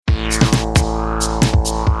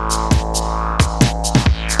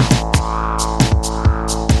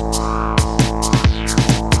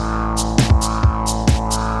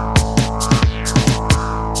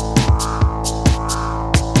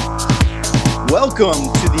Welcome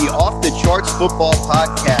to the Off the Charts Football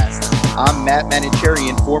Podcast. I'm Matt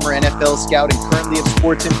Manocherian, former NFL scout and currently at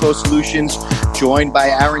Sports Info Solutions, joined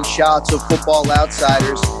by Aaron Schatz of Football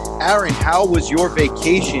Outsiders. Aaron, how was your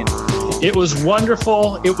vacation? It was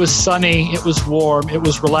wonderful. It was sunny. It was warm. It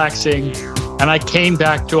was relaxing. And I came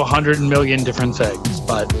back to 100 million different things.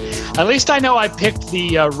 But at least I know I picked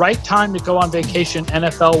the right time to go on vacation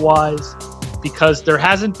NFL-wise, because there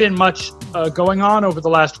hasn't been much going on over the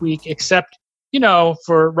last week, except,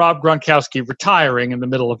 for Rob Gronkowski retiring in the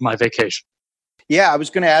middle of my vacation. Yeah, I was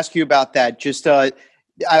going to ask you about that. Just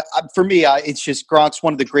for me, it's just Gronk's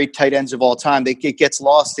one of the great tight ends of all time. It gets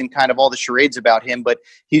lost in kind of all the charades about him, but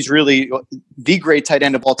he's really the great tight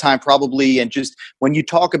end of all time, probably. And just when you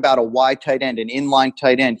talk about a wide tight end, an inline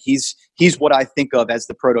tight end, he's what I think of as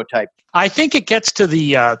the prototype. I think it gets to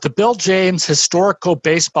the Bill James Historical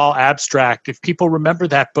Baseball Abstract. If people remember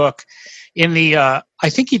that book, in the I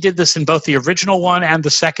think he did this in both the original one and the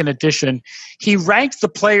second edition. He ranked the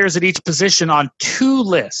players at each position on two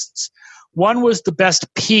lists. One was the best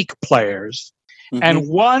peak players, and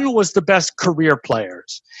one was the best career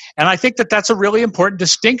players. And I think that that's a really important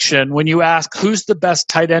distinction when you ask who's the best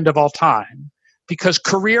tight end of all time, because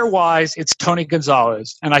career-wise, it's Tony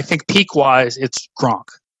Gonzalez, and I think peak-wise, it's Gronk.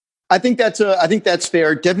 I think that's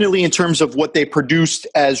fair. Definitely in terms of what they produced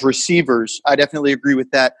as receivers, I definitely agree with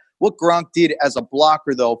that. What Gronk did as a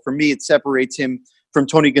blocker, though, for me, it separates him from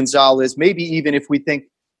Tony Gonzalez. Maybe even if we think,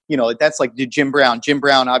 that's like Jim Brown. Jim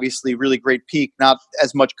Brown, obviously, really great peak, not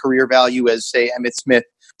as much career value as, say, Emmitt Smith.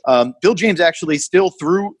 Bill James actually still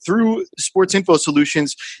through Sports Info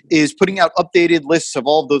Solutions is putting out updated lists of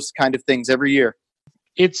all of those kind of things every year.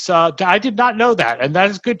 It's I did not know that, and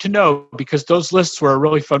that is good to know because those lists were a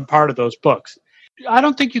really fun part of those books. I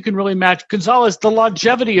don't think you can really match Gonzalez. The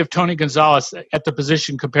longevity of Tony Gonzalez at the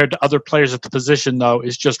position compared to other players at the position, though,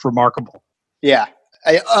 is just remarkable. Yeah.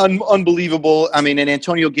 Unbelievable. I mean, and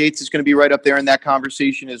Antonio Gates is going to be right up there in that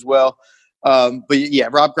conversation as well. But yeah,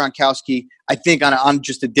 Rob Gronkowski, I think on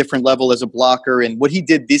just a different level as a blocker, and what he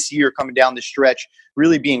did this year coming down the stretch,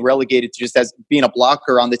 really being relegated to just as being a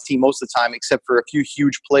blocker on the team most of the time, except for a few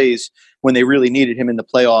huge plays when they really needed him in the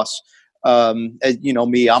playoffs. As you know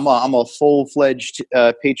me, I'm a full-fledged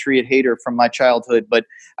Patriot hater from my childhood, but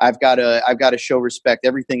I've got to show respect.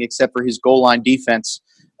 Everything except for his goal line defense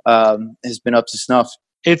has been up to snuff.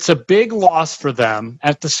 It's a big loss for them.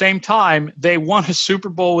 At the same time, they won a Super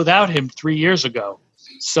Bowl without him 3 years ago.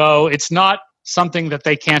 So it's not something that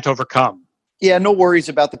they can't overcome. Yeah, no worries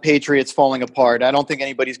about the Patriots falling apart. I don't think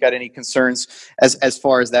anybody's got any concerns as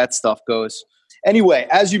far as that stuff goes. Anyway,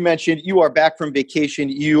 as you mentioned, you are back from vacation.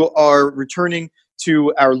 You are returning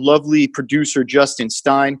to our lovely producer, Justin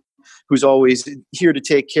Stein, who's always here to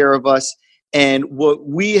take care of us. And what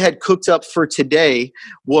we had cooked up for today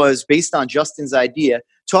was based on Justin's idea,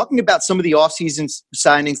 talking about some of the offseason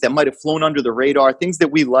signings that might have flown under the radar, things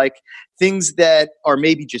that we like, things that are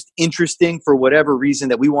maybe just interesting for whatever reason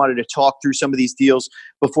that we wanted to talk through some of these deals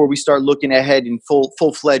before we start looking ahead in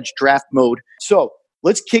full-fledged draft mode. So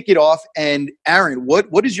let's kick it off. And Aaron,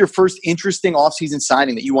 what is your first interesting offseason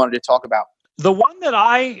signing that you wanted to talk about? The one that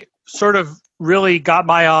I sort of really got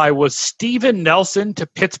my eye was Steven Nelson to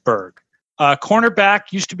Pittsburgh. Cornerback,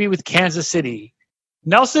 used to be with Kansas City.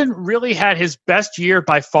 Nelson really had his best year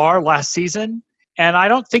by far last season, and I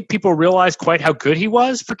don't think people realize quite how good he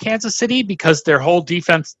was for Kansas City because their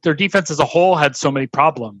defense as a whole had so many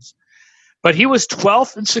problems. But he was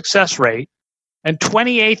 12th in success rate and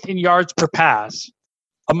 28th in yards per pass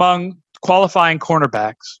among qualifying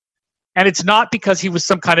cornerbacks. And it's not because he was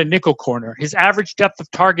some kind of nickel corner. His average depth of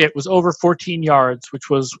target was over 14 yards, which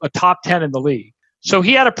was a top 10 in the league. So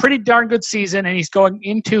he had a pretty darn good season, and he's going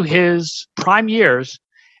into his prime years,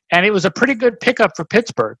 and it was a pretty good pickup for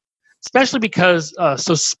Pittsburgh, especially because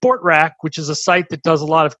Sport Rack, which is a site that does a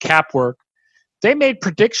lot of cap work, they made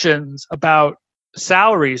predictions about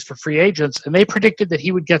salaries for free agents, and they predicted that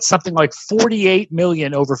he would get something like $48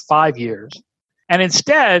 million over 5 years. And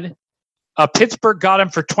instead, Pittsburgh got him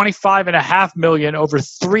for $25.5 million over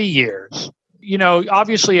 3 years.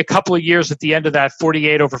 Obviously a couple of years at the end of that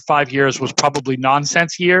 48 over 5 years was probably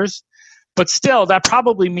nonsense years, but still that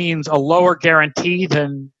probably means a lower guarantee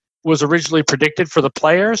than was originally predicted for the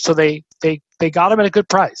player. So they got him at a good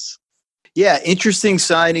price. Yeah. Interesting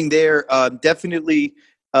signing there. Definitely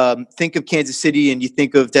think of Kansas City and you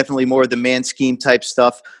think of definitely more of the man scheme type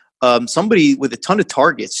stuff. Somebody with a ton of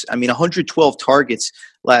targets. I mean, 112 targets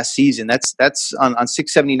last season. That's on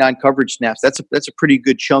 679 coverage snaps. That's a pretty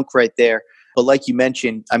good chunk right there. But like you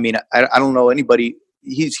mentioned, I mean, I don't know anybody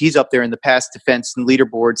he's up there in the pass defense and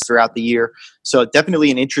leaderboards throughout the year. So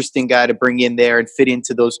definitely an interesting guy to bring in there and fit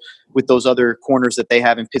into those with those other corners that they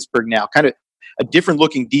have in Pittsburgh now. Kind of a different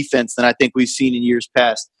looking defense than I think we've seen in years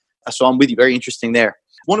past. So I'm with you. Very interesting there.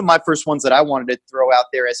 One of my first ones that I wanted to throw out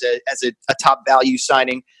there as a top value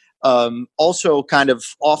signing, also kind of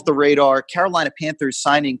off the radar, Carolina Panthers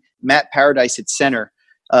signing Matt Paradise at center.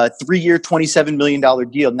 3-year, $27 million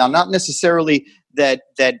deal. Now, not necessarily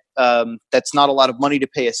that's not a lot of money to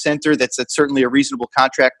pay a center. That's certainly a reasonable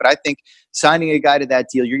contract. But I think signing a guy to that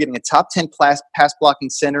deal, you're getting a top 10 pass blocking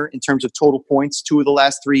center in terms of total points 2 of the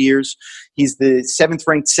last 3 years. He's the 7th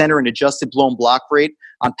ranked center in adjusted blown block rate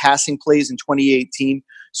on passing plays in 2018.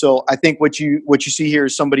 So I think what you see here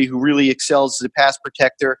is somebody who really excels as a pass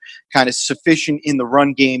protector, kind of sufficient in the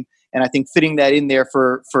run game. And I think fitting that in there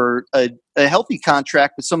for a healthy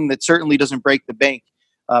contract, but something that certainly doesn't break the bank.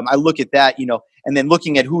 I look at that, and then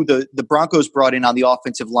looking at who the Broncos brought in on the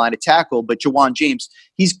offensive line to tackle, but Jawan James,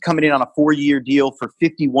 he's coming in on a 4-year deal for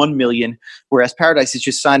 $51 million, whereas Paradise is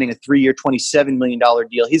just signing a 3-year, $27 million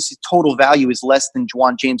deal. His total value is less than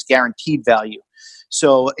Jawan James' guaranteed value.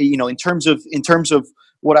 So, in terms of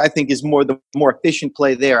what I think is the more efficient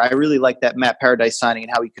play there, I really like that Matt Paradise signing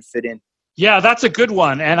and how he could fit in. Yeah, that's a good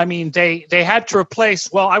one. And I mean, they had to replace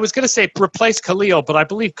Khalil, but I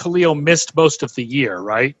believe Khalil missed most of the year,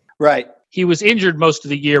 right? Right. He was injured most of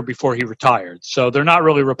the year before he retired. So they're not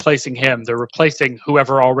really replacing him. They're replacing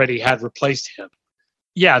whoever already had replaced him.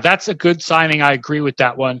 Yeah, that's a good signing. I agree with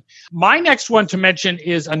that one. My next one to mention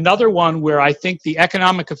is another one where I think the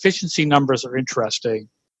economic efficiency numbers are interesting.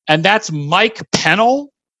 And that's Mike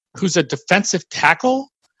Pennell, who's a defensive tackle,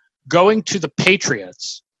 going to the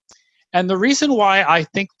Patriots. And the reason why I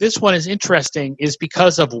think this one is interesting is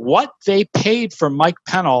because of what they paid for Mike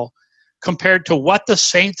Pennell compared to what the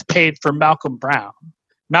Saints paid for Malcolm Brown.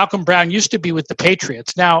 Malcolm Brown used to be with the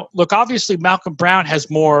Patriots. Now, look, obviously Malcolm Brown has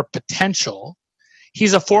more potential.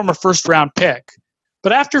 He's a former first-round pick.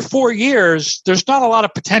 But after 4 years, there's not a lot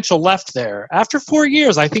of potential left there. After 4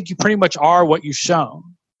 years, I think you pretty much are what you've shown.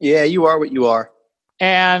 Yeah, you are what you are.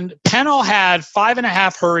 And Pennell had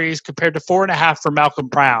 5.5 hurries compared to 4.5 for Malcolm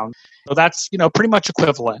Brown. So that's, pretty much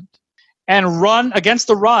equivalent. And run against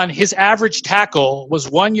the run, his average tackle was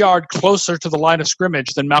 1 yard closer to the line of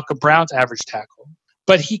scrimmage than Malcolm Brown's average tackle.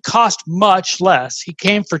 But he cost much less. He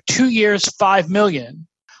came for 2 years, $5 million,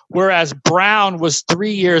 whereas Brown was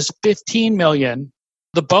 3 years, $15 million.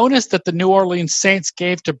 The bonus that the New Orleans Saints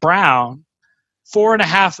gave to Brown,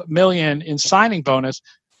 $4.5 million in signing bonus,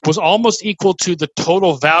 was almost equal to the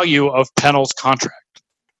total value of Pennell's contract.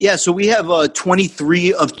 Yeah, so we have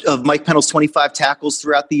 23 of Mike Pennell's 25 tackles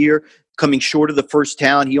throughout the year, coming short of the first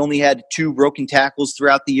down. He only had 2 broken tackles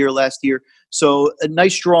throughout the year last year. So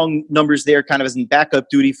nice, strong numbers there, kind of as in backup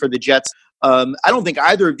duty for the Jets. I don't think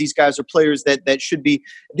either of these guys are players that should be.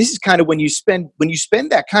 This is kind of when you spend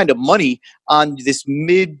that kind of money on this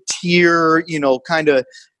mid-tier, kind of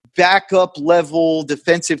backup level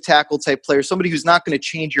defensive tackle type player, somebody who's not going to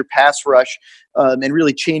change your pass rush and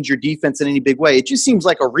really change your defense in any big way. It just seems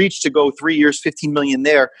like a reach to go 3 years, $15 million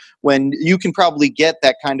there when you can probably get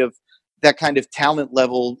that kind of talent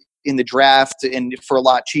level in the draft and for a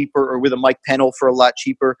lot cheaper, or with a Mike Pennell for a lot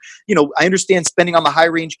cheaper. I understand spending on the high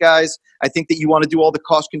range guys. I think that you want to do all the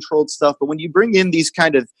cost controlled stuff, but when you bring in these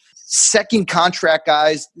kind of second contract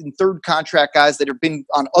guys and third contract guys that have been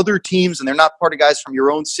on other teams and they're not part of guys from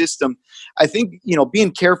your own system, I think,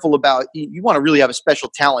 being careful about, you want to really have a special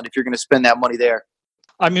talent if you're going to spend that money there.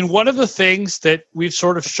 I mean, one of the things that we've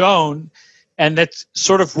sort of shown, and that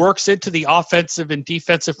sort of works into the offensive and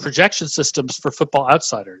defensive projection systems for Football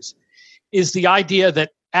Outsiders, is the idea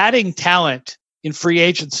that adding talent in free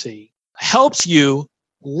agency helps you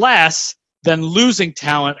less than losing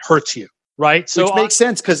talent hurts you, right? So which makes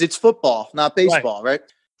sense because it's football, not baseball, right?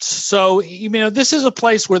 So, this is a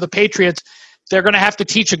place where the Patriots, they're going to have to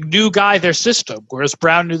teach a new guy their system, whereas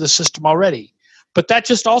Brown knew the system already. But that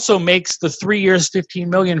just also makes the 3 years, $15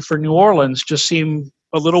 million for New Orleans just seem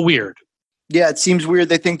a little weird. Yeah, it seems weird.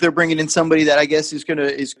 They think they're bringing in somebody that I guess is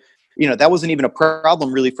that wasn't even a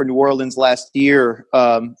problem really for New Orleans last year.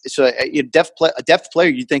 So a depth player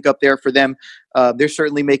you'd think up there for them. They're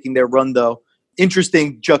certainly making their run though.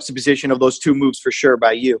 Interesting juxtaposition of those two moves for sure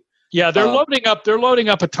by you. Yeah, they're loading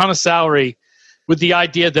up a ton of salary with the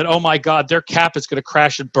idea that, oh my God, their cap is going to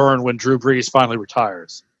crash and burn when Drew Brees finally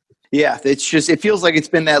retires. Yeah, it feels like it's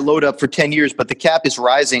been that load up for 10 years, but the cap is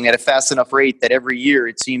rising at a fast enough rate that every year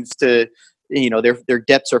it seems to, their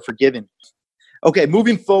debts are forgiven. Okay,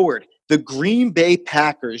 moving forward, the Green Bay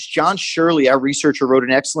Packers. John Shirley, our researcher, wrote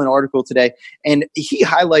an excellent article today, and he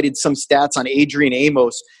highlighted some stats on Adrian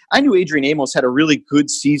Amos. I knew Adrian Amos had a really good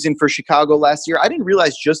season for Chicago last year. I didn't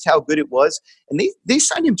realize just how good it was. And they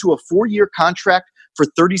signed him to a 4-year contract for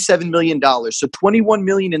 $37 million. So $21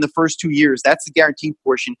 million in the first 2 years. That's the guaranteed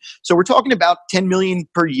portion. So we're talking about $10 million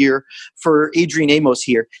per year for Adrian Amos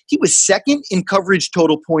here. He was second in coverage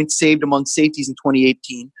total points saved among safeties in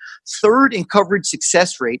 2018, third in coverage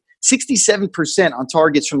success rate, 67% on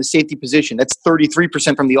targets from the safety position. That's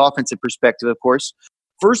 33% from the offensive perspective, of course.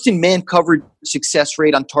 First in man coverage success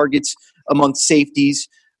rate on targets among safeties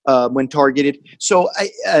when targeted. So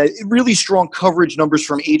really strong coverage numbers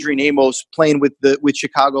from Adrian Amos playing with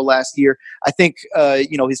Chicago last year. I think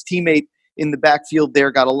his teammate in the backfield there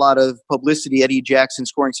got a lot of publicity, Eddie Jackson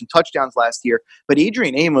scoring some touchdowns last year. But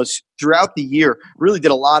Adrian Amos throughout the year really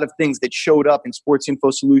did a lot of things that showed up in Sports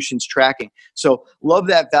Info Solutions tracking. So love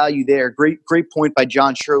that value there. Great point by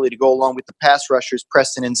John Shirley to go along with the pass rushers,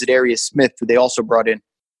 Preston and Zadarius Smith, who they also brought in.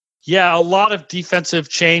 Yeah, a lot of defensive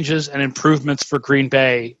changes and improvements for Green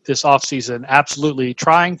Bay this offseason. Absolutely.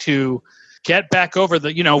 Trying to get back over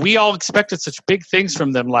we all expected such big things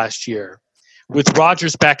from them last year. With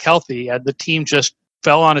Rodgers back healthy, and the team just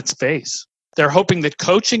fell on its face. They're hoping that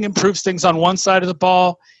coaching improves things on one side of the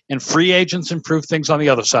ball and free agents improve things on the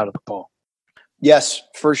other side of the ball. Yes,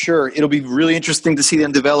 for sure. It'll be really interesting to see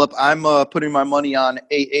them develop. I'm putting my money on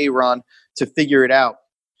Ron to figure it out.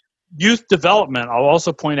 Youth development, I'll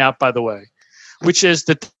also point out, by the way, which is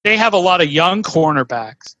that they have a lot of young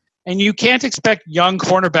cornerbacks. And you can't expect young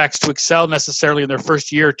cornerbacks to excel necessarily in their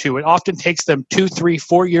first year or two. It often takes them 2, 3,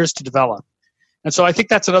 4 years to develop. And so I think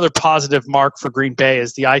that's another positive mark for Green Bay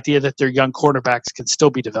is the idea that their young cornerbacks can still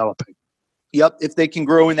be developing. Yep, if they can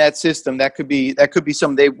grow in that system, that could be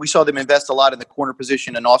something. We saw them invest a lot in the corner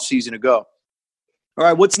position an off-season ago. All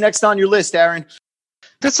right, what's next on your list, Aaron?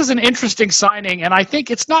 This is an interesting signing, and I think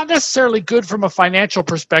it's not necessarily good from a financial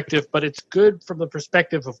perspective, but it's good from the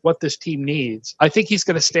perspective of what this team needs. I think he's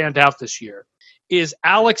going to stand out this year. Is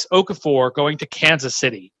Alex Okafor going to Kansas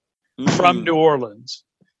City from New Orleans?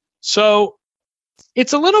 So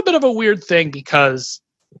it's a little bit of a weird thing because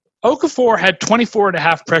Okafor had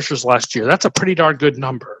 24.5 pressures last year. That's a pretty darn good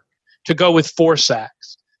number to go with 4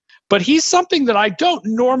 sacks. But he's something that I don't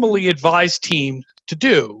normally advise teams to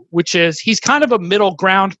do, which is he's kind of a middle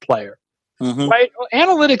ground player, right?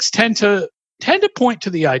 Analytics tend to point to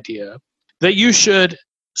the idea that you should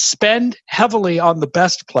spend heavily on the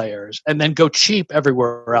best players and then go cheap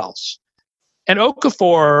everywhere else. And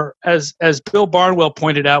Okafor, as Bill Barnwell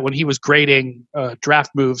pointed out when he was grading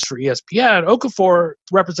draft moves for ESPN, Okafor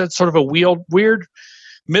represents sort of a weird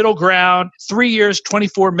middle ground. 3 years,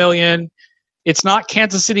 $24 million. It's not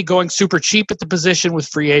Kansas City going super cheap at the position with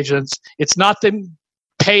free agents. It's not them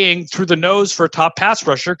paying through the nose for a top pass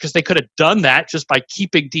rusher because they could have done that just by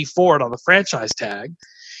keeping D Ford on the franchise tag.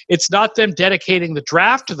 It's not them dedicating the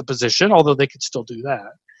draft to the position, although they could still do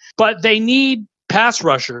that. But they need pass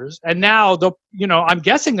rushers, and now I'm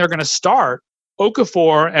guessing they're going to start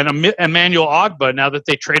Okafor and Emmanuel Ogbah now that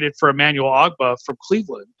they traded for Emmanuel Ogbah from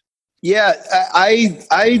Cleveland. Yeah, I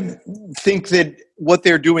think that what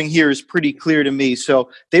they're doing here is pretty clear to me. So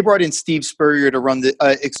they brought in Steve Spurrier to run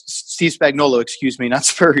Steve Spagnuolo, excuse me, not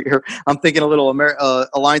Spurrier. I'm thinking a little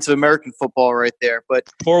Alliance of American Football right there. But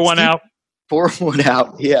Pour one out,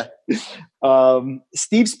 yeah.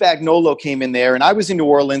 Steve Spagnuolo came in there, and I was in New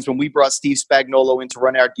Orleans when we brought Steve Spagnuolo in to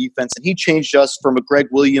run our defense, and he changed us from a Greg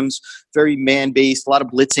Williams, very man-based, a lot of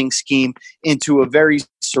blitzing scheme, into a very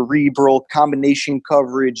cerebral combination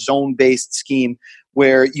coverage, zone-based scheme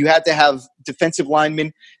where you had to have defensive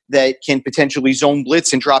linemen that can potentially zone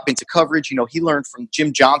blitz and drop into coverage. He learned from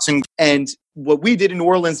Jim Johnson. And what we did in New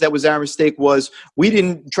Orleans, that was our mistake, was we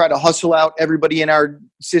didn't try to hustle out everybody in our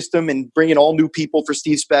system and bring in all new people for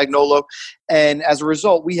Steve Spagnuolo. And as a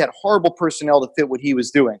result, we had horrible personnel to fit what he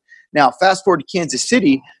was doing. Now, fast forward to Kansas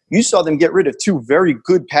City, you saw them get rid of 2 very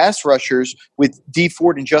good pass rushers with D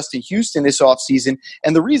Ford and Justin Houston this offseason.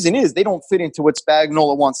 And the reason is they don't fit into what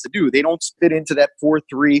Spagnuolo wants to do. They don't fit into that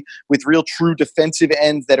 4-3 with real true defensive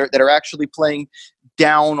ends that are actually playing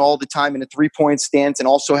down all the time in a 3-point stance and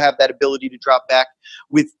also have that ability to drop back.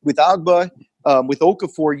 With Ogbah, with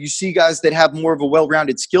Okafor, you see guys that have more of a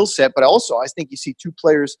well-rounded skill set, but also I think you see 2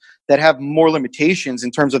 players that have more limitations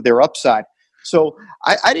in terms of their upside. So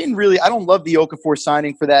I don't love the Okafor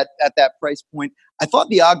signing for that at that price point. I thought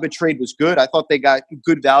the Ogbah trade was good. I thought they got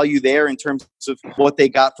good value there in terms of what they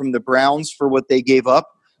got from the Browns for what they gave up.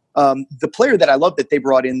 The player that I love that they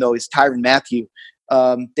brought in, though, is Tyrann Mathieu.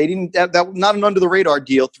 They didn't that not an under the radar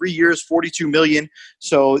deal. 3 years, $42 million.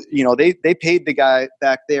 So they paid the guy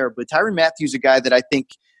back there. But Tyrann Mathieu is a guy that I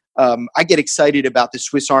think I get excited about the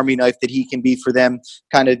Swiss Army knife that he can be for them.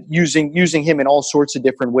 Kind of using him in all sorts of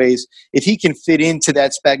different ways. If he can fit into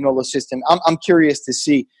that Spagnuolo system, I'm curious to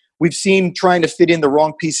see. We've seen trying to fit in the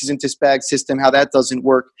wrong pieces into Spag's system, how that doesn't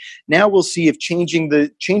work. Now we'll see if changing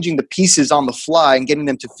the pieces on the fly and getting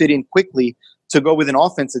them to fit in quickly to go with an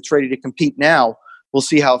offense that's ready to compete now, we'll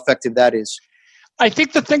see how effective that is. I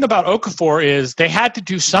think the thing about Okafor is they had to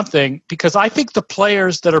do something because I think the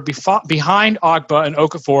players that are behind Ogba and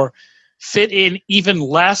Okafor fit in even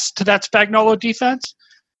less to that Spagnuolo defense.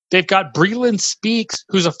 They've got Breland Speaks,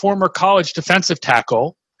 who's a former college defensive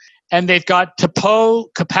tackle, and they've got Tapo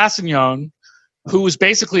Capassignon, who was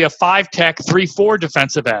basically a 5-tech, 3-4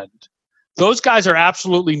 defensive end. Those guys are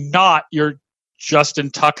absolutely not your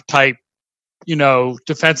Justin Tuck type,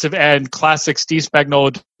 defensive end, classic Steve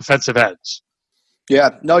Spagnuolo defensive ends.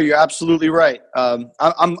 Yeah, no, you're absolutely right.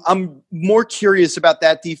 I'm more curious about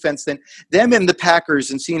that defense than them and the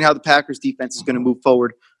Packers and seeing how the Packers defense is going to move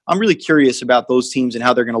forward. I'm really curious about those teams and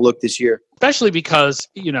how they're going to look this year. Especially because,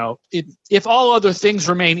 if all other things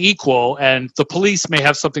remain equal, and the police may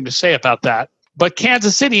have something to say about that, but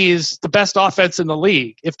Kansas City is the best offense in the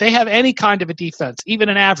league. If they have any kind of a defense, even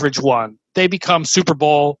an average one, they become Super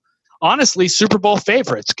Bowl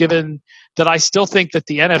favorites, given that I still think that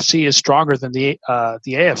the NFC is stronger than the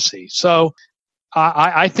AFC. So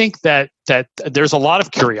I think that there's a lot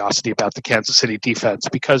of curiosity about the Kansas City defense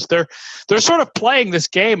because they're sort of playing this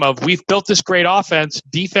game of we've built this great offense.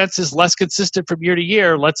 Defense is less consistent from year to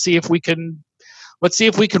year. Let's see if we can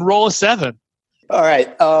roll a 7. All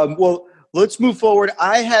right. Well, let's move forward.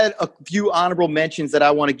 I had a few honorable mentions that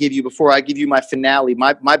I want to give you before I give you my finale,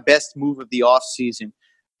 my best move of the offseason.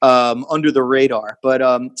 Under the radar, but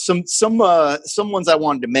some ones I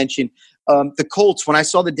wanted to mention. The Colts, when I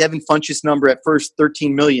saw the Devin Funchess number at first,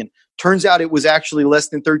 $13 million, turns out it was actually less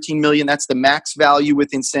than $13 million. That's the max value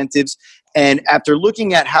with incentives. And after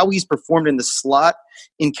looking at how he's performed in the slot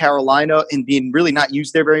in Carolina and being really not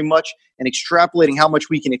used there very much, and extrapolating how much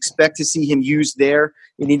we can expect to see him used there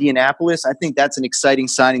in Indianapolis, I think that's an exciting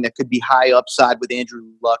signing that could be high upside with Andrew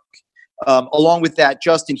Luck. Along with that,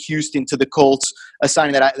 Justin Houston to the Colts, a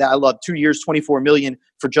signing that I love. 2 years, $24 million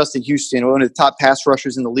for Justin Houston, one of the top pass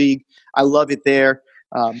rushers in the league. I love it there.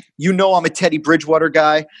 I'm a Teddy Bridgewater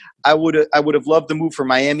guy. I would have loved the move for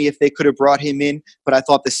Miami if they could have brought him in, but I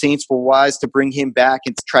thought the Saints were wise to bring him back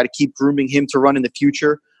and to try to keep grooming him to run in the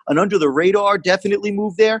future. An under the radar definitely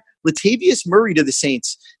move there. Latavius Murray to the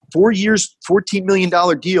Saints. 4 years, $14 million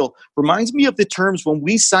deal. Reminds me of the terms when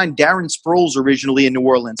we signed Darren Sproles originally in New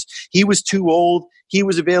Orleans. He was too old. He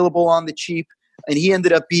was available on the cheap, and he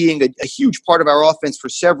ended up being a huge part of our offense for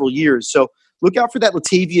several years. So look out for that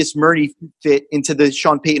Latavius Murray fit into the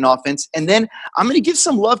Sean Payton offense. And then I'm going to give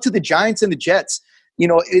some love to the Giants and the Jets.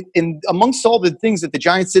 And amongst all the things that the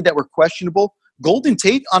Giants did that were questionable, Golden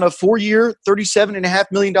Tate on a 4-year,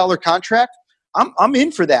 $37.5 million contract, I'm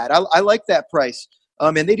in for that. I like that price.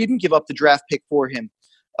 And they didn't give up the draft pick for him.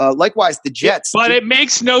 Likewise, the Jets. But it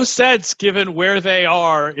makes no sense given where they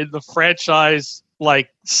are in the franchise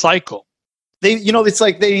cycle. It's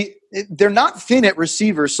like they're not thin at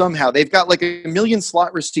receivers somehow. They've got like a million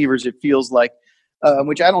slot receivers, it feels like,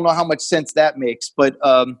 which I don't know how much sense that makes. But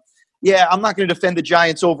I'm not going to defend the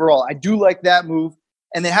Giants overall. I do like that move.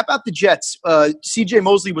 And then how about the Jets? C.J.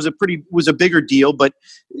 Mosley was a bigger deal, but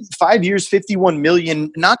 5 years, $51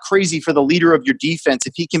 million, not crazy for the leader of your defense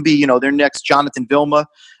if he can be, their next Jonathan Vilma.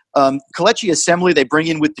 Kelechi Assembly, they bring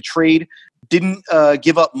in with the trade, didn't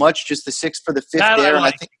give up much, just the 6th for the 5th there. And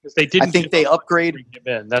I think they upgrade.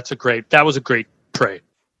 That was a great trade.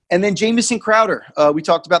 And then Jamison Crowder. We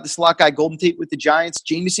talked about the slot guy, Golden Tate with the Giants.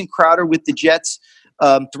 Jamison Crowder with the Jets.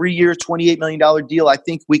 3 years, $28 million deal. I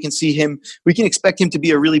think we can expect him to be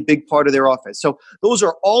a really big part of their offense. So those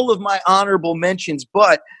are all of my honorable mentions,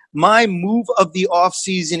 but my move of the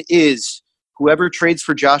offseason is whoever trades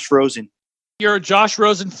for Josh Rosen. You're a Josh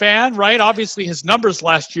Rosen fan, right? Obviously his numbers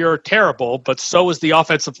last year are terrible, but so was the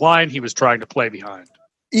offensive line he was trying to play behind.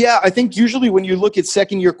 Yeah, I think usually when you look at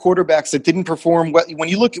second-year quarterbacks that didn't perform well, when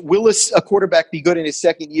you look at will a quarterback be good in his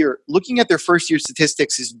second year, looking at their first-year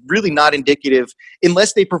statistics is really not indicative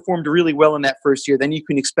unless they performed really well in that first year. Then you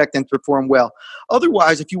can expect them to perform well.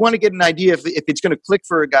 Otherwise, if you want to get an idea if it's going to click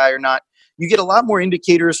for a guy or not, you get a lot more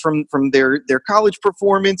indicators from their college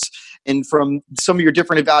performance and from some of your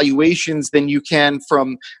different evaluations than you can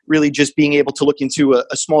from really just being able to look into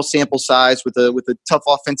a small sample size with a tough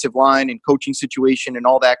offensive line and coaching situation and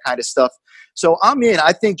all that kind of stuff. So I'm in.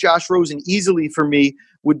 I think Josh Rosen easily for me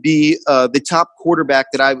would be the top quarterback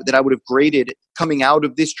that I would have graded coming out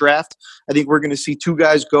of this draft. I think we're going to see 2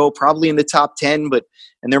 guys go probably in the top 10,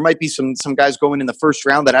 and there might be some guys going in the first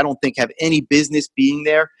round that I don't think have any business being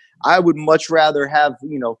there. I would much rather have,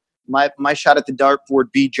 my shot at the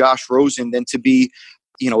dartboard be Josh Rosen than to be,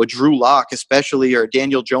 a Drew Lock especially, or a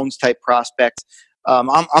Daniel Jones type prospect.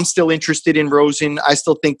 I'm still interested in Rosen. I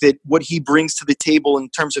still think that what he brings to the table in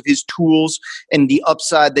terms of his tools and the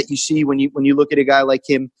upside that you see when you look at a guy like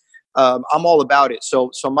him, I'm all about it.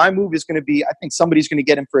 So my move is going to be, I think somebody's going to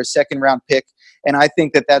get him for a second round pick, and I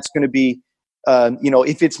think that that's going to be,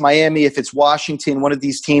 if it's Miami, if it's Washington, one of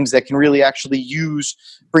these teams that can really actually use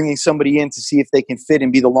bringing somebody in to see if they can fit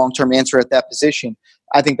and be the long-term answer at that position.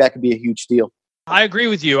 I think that could be a huge deal. I agree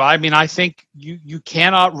with you. I mean, I think you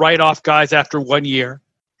cannot write off guys after 1 year.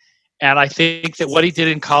 And I think that what he did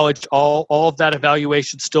in college, all of that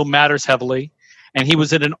evaluation still matters heavily. And he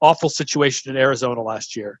was in an awful situation in Arizona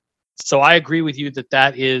last year. So I agree with you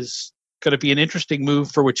that is going to be an interesting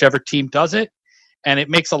move for whichever team does it. And it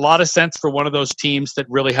makes a lot of sense for one of those teams that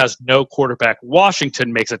really has no quarterback.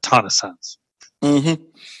 Washington makes a ton of sense. Mm-hmm.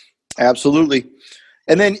 Absolutely.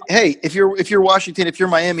 And then, hey, if you're Washington, if you're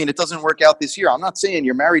Miami and it doesn't work out this year, I'm not saying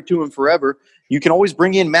you're married to him forever. You can always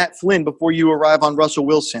bring in Matt Flynn before you arrive on Russell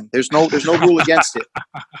Wilson. There's no rule against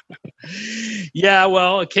it. Yeah,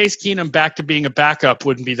 well, Case Keenum back to being a backup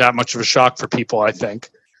wouldn't be that much of a shock for people, I think.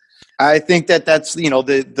 I think that's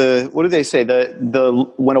the what do they say,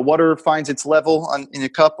 the when a water finds its level in a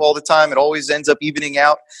cup all the time, it always ends up evening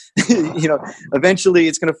out. Eventually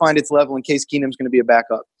it's going to find its level, and Case Keenum's going to be a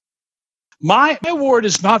backup. My award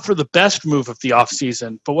is not for the best move of the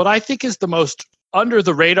offseason, but what I think is the most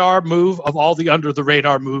under-the-radar move of all the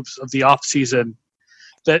under-the-radar moves of the offseason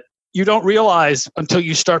that you don't realize until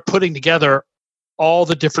you start putting together all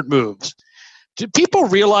the different moves. Do people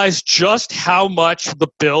realize just how much the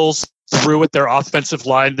Bills threw at their offensive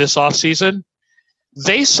line this offseason?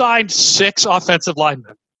 They signed 6 offensive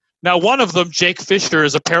linemen. Now, one of them, Jake Fisher,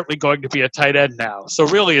 is apparently going to be a tight end now. So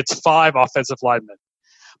really, it's 5 offensive linemen.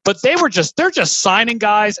 But they're just signing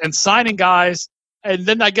guys, and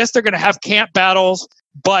then I guess they're going to have camp battles.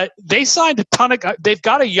 But they signed a ton of guys. They've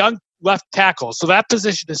got a young left tackle, so that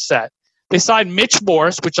position is set. They signed Mitch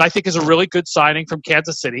Morse, which I think is a really good signing from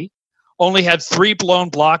Kansas City. Only had 3 blown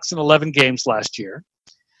blocks in 11 games last year.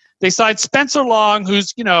 They signed Spencer Long,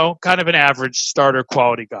 who's, kind of an average starter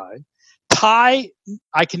quality guy. Ty,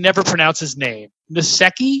 I can never pronounce his name.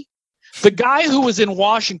 Nsekhe, the guy who was in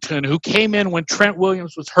Washington, who came in when Trent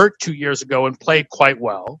Williams was hurt 2 years ago and played quite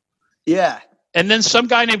well. Yeah. And then some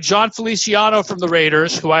guy named John Feliciano from the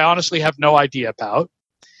Raiders, who I honestly have no idea about.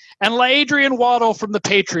 And Adrian Waddle from the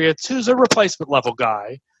Patriots, who's a replacement level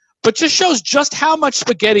guy. But just shows just how much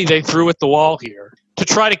spaghetti they threw at the wall here to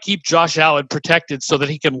try to keep Josh Allen protected so that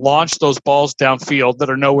he can launch those balls downfield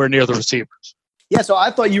that are nowhere near the receivers. Yeah, so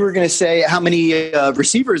I thought you were going to say how many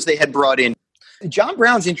receivers they had brought in. John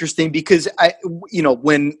Brown's interesting because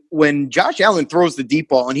when Josh Allen throws the deep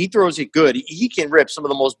ball and he throws it good, he can rip some of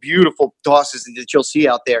the most beautiful tosses that you'll see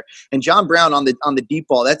out there. And John Brown on the deep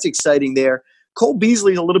ball, that's exciting there. Cole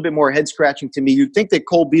Beasley is a little bit more head-scratching to me. You'd think that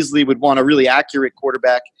Cole Beasley would want a really accurate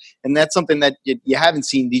quarterback, and that's something that you haven't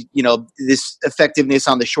seen, this effectiveness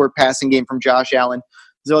on the short passing game from Josh Allen.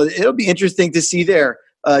 So it'll be interesting to see there.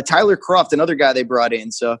 Tyler Kroft, another guy they brought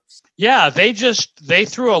in. So yeah, they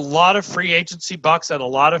threw a lot of free agency bucks at a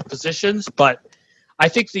lot of positions, but I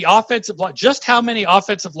think the offensive line, just how many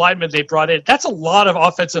offensive linemen they brought in, that's a lot of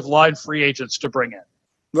offensive line free agents to bring in.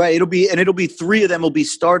 Right. It'll be 3 of them will be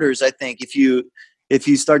starters, I think, if you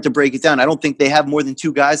start to break it down. I don't think they have more than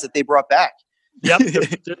 2 guys that they brought back. Yep.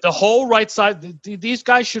 The whole right side, these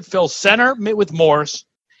guys should fill center with Morse,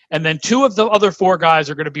 and then 2 of the other 4 guys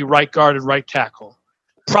are going to be right guard and right tackle.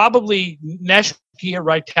 Probably Neshke at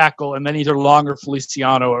right tackle, and then either Long or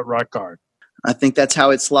Feliciano at right guard. I think that's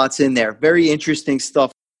how it slots in there. Very interesting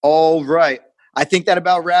stuff. All right. I think that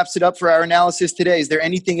about wraps it up for our analysis today. Is there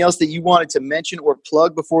anything else that you wanted to mention or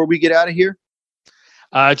plug before we get out of here?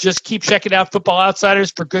 Just keep checking out Football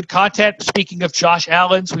Outsiders for good content. Speaking of Josh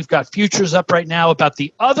Allen's, we've got futures up right now about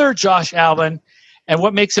the other Josh Allen and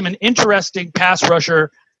what makes him an interesting pass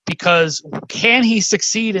rusher, because can he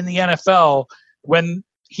succeed in the NFL when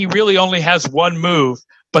he really only has one move,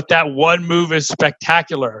 but that one move is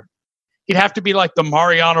spectacular? He'd have to be like the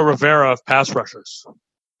Mariano Rivera of pass rushers.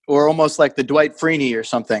 Or almost like the Dwight Freeney or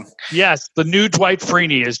something. Yes, the new Dwight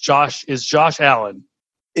Freeney is Josh Allen.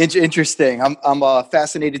 Interesting. I'm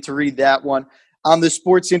fascinated to read that one. On the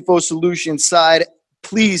Sports Info Solutions side,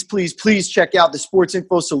 please check out the Sports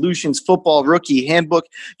Info Solutions Football Rookie Handbook.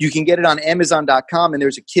 You can get it on Amazon.com, and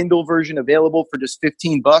there's a Kindle version available for just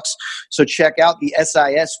 $15. So check out the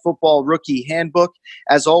SIS Football Rookie Handbook.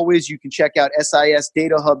 As always, you can check out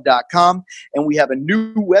SISDataHub.com, and we have a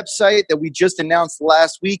new website that we just announced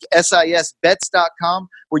last week, SISBets.com,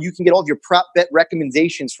 where you can get all of your prop bet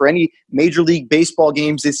recommendations for any Major League Baseball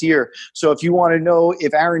games this year. So if you want to know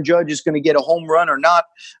if Aaron Judge is going to get a home run or not,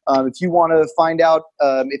 if you want to find out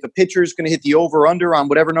if a pitcher is going to hit the over-under on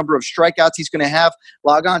whatever number of strikeouts he's going to have,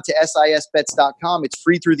 log on to SISBets.com. It's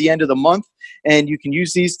free through the end of the month, and you can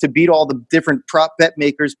use these to beat all the different prop bet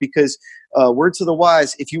makers because word to the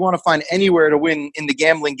wise, if you want to find anywhere to win in the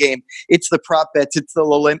gambling game, it's the prop bets, it's the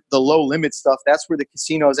low limit stuff. That's where the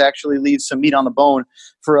casinos actually leave some meat on the bone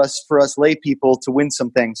for us lay people to win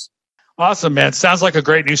some things. Awesome, man. Sounds like a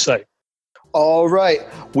great new site. All right.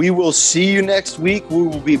 We will see you next week. We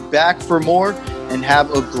will be back for more, and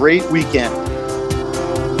have a great weekend.